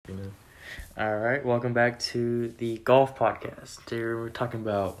All right, welcome back to the golf podcast. Today we're talking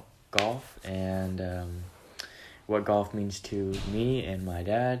about golf and what golf means to me and my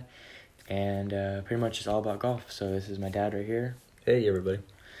dad, and pretty much it's all about golf. So this is my dad right here. Hey, everybody.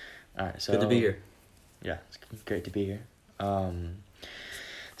 All right, so Good to be here. Yeah, it's great to be here.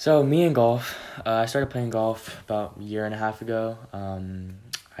 So me and golf, I started playing golf about a year and a half ago. I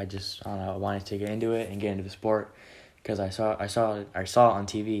don't know, I wanted to get into it and get into the sport because I saw it on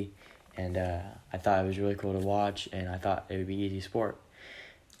TV. And I thought it was really cool to watch, and I thought it would be easy sport.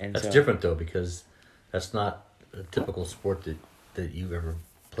 And That's different, though, because that's not a typical sport that you've ever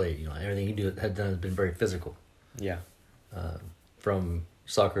played. You know, everything you have done has been very physical. Yeah. From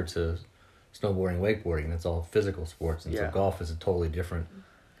soccer to snowboarding, wakeboarding, that's all physical sports. And so golf is a totally different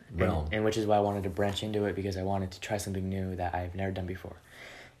realm. And which is why I wanted to branch into it, because I wanted to try something new that I've never done before.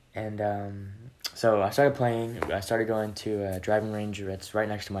 And so I started playing. I started going to a driving range that's right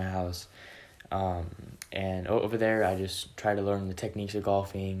next to my house. And over there, I just try to learn the techniques of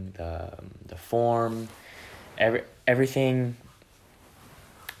golfing, the form, everything.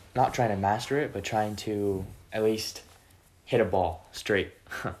 Not trying to master it, but trying to at least hit a ball straight.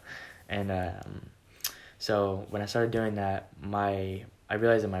 And so when I started doing that, I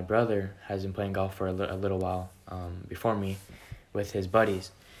realized that my brother has been playing golf for a little while before me with his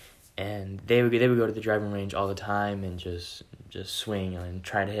buddies. And they would go to the driving range all the time and just swing and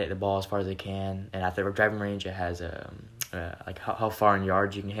try to hit the ball as far as they can. And at the driving range, it has like how far in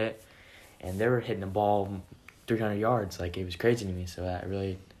yards you can hit. And they were hitting the ball 300 yards. Like, it was crazy to me. So that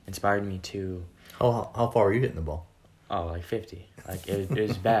really inspired me to... How far are you hitting the ball? Oh, like 50. Like, it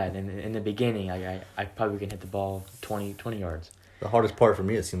was bad. And in the beginning, I probably can hit the ball 20 yards. The hardest part for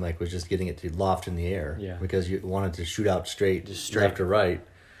me, it seemed like, was just getting it to loft in the air. Yeah. Because you wanted to shoot out straight, left or right,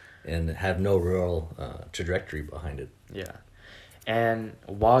 and have no real trajectory behind it. Yeah. And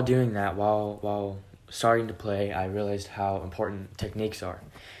while doing that, while starting to play, I realized how important techniques are.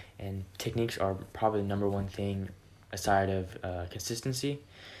 And techniques are probably the number one thing aside of consistency.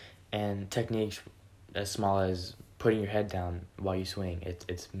 And techniques as small as putting your head down while you swing.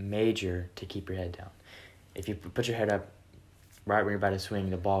 It's major to keep your head down. If you put your head up right when you're about to swing,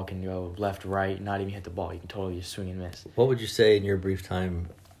 the ball can go left, right, not even hit the ball. You can totally just swing and miss. What would you say in your brief time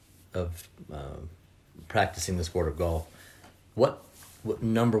of practicing the sport of golf, what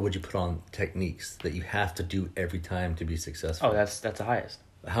number would you put on techniques that you have to do every time to be successful? Oh, that's the highest.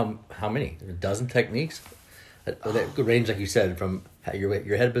 How many? A dozen techniques? That range, like you said, from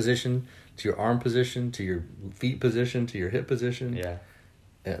your head position to your arm position to your feet position to your hip position. Yeah.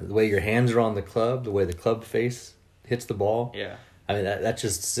 The way your hands are on the club, the way the club face hits the ball. Yeah. I mean, that's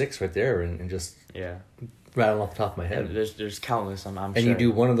just six right there, and just rattling off the top of my head. And there's countless. I'm and sure. You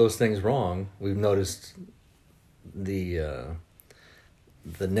do one of those things wrong, we've noticed the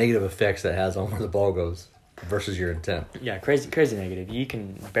negative effects that has on where the ball goes versus your intent. Yeah, crazy negative. You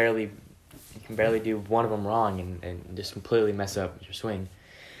can barely do one of them wrong and just completely mess up your swing.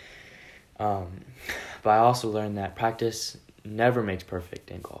 But I also learned that practice never makes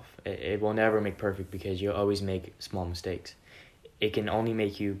perfect in golf. It will never make perfect because you'll always make small mistakes. It can only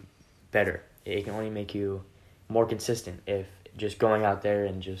make you better. It can only make you more consistent if just going out there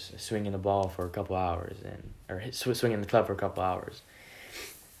and just swinging the ball for a couple hours or swinging the club for a couple hours.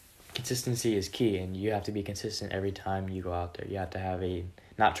 Consistency is key, and you have to be consistent every time you go out there. You have to have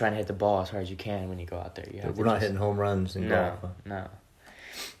not trying to hit the ball as hard as you can when you go out there. We're not hitting home runs in golf. Huh? No.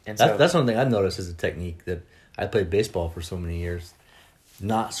 And that's one thing I've noticed is a technique that I played baseball for so many years.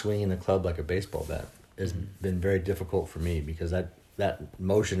 Not swinging the club like a baseball bat has been very difficult for me because that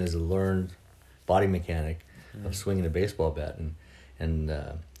motion is a learned body mechanic of swinging a baseball bat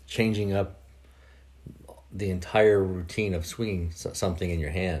and changing up the entire routine of swinging something in your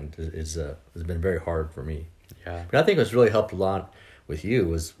hand has been very hard for me. Yeah. But I think what's really helped a lot with you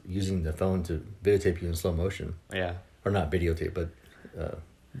was using the phone to videotape you in slow motion. Yeah. Or not videotape, but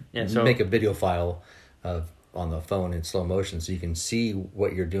so make a video file on the phone in slow motion so you can see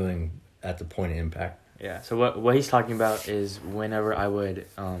what you're doing at the point of impact. Yeah. So what he's talking about is whenever I would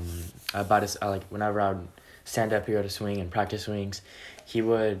whenever I would stand up here to swing and practice swings, he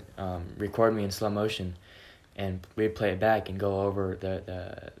would record me in slow motion, and we'd play it back and go over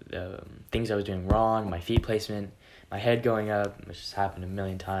the things I was doing wrong, my feet placement, my head going up, which has happened a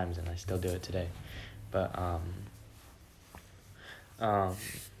million times, and I still do it today. But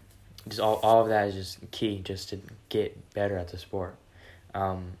just all of that is just key, just to get better at the sport.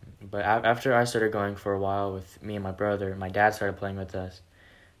 But after I started going for a while with me and my brother, my dad started playing with us.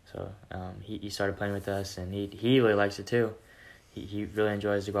 So he started playing with us, and he really likes it too. He really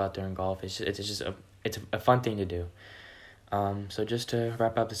enjoys to go out there and golf. It's just a fun thing to do. So just to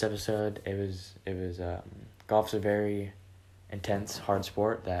wrap up this episode, golf's a very intense, hard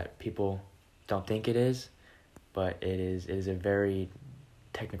sport that people don't think it is, but it is a very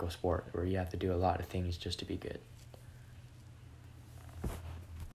technical sport where you have to do a lot of things just to be good.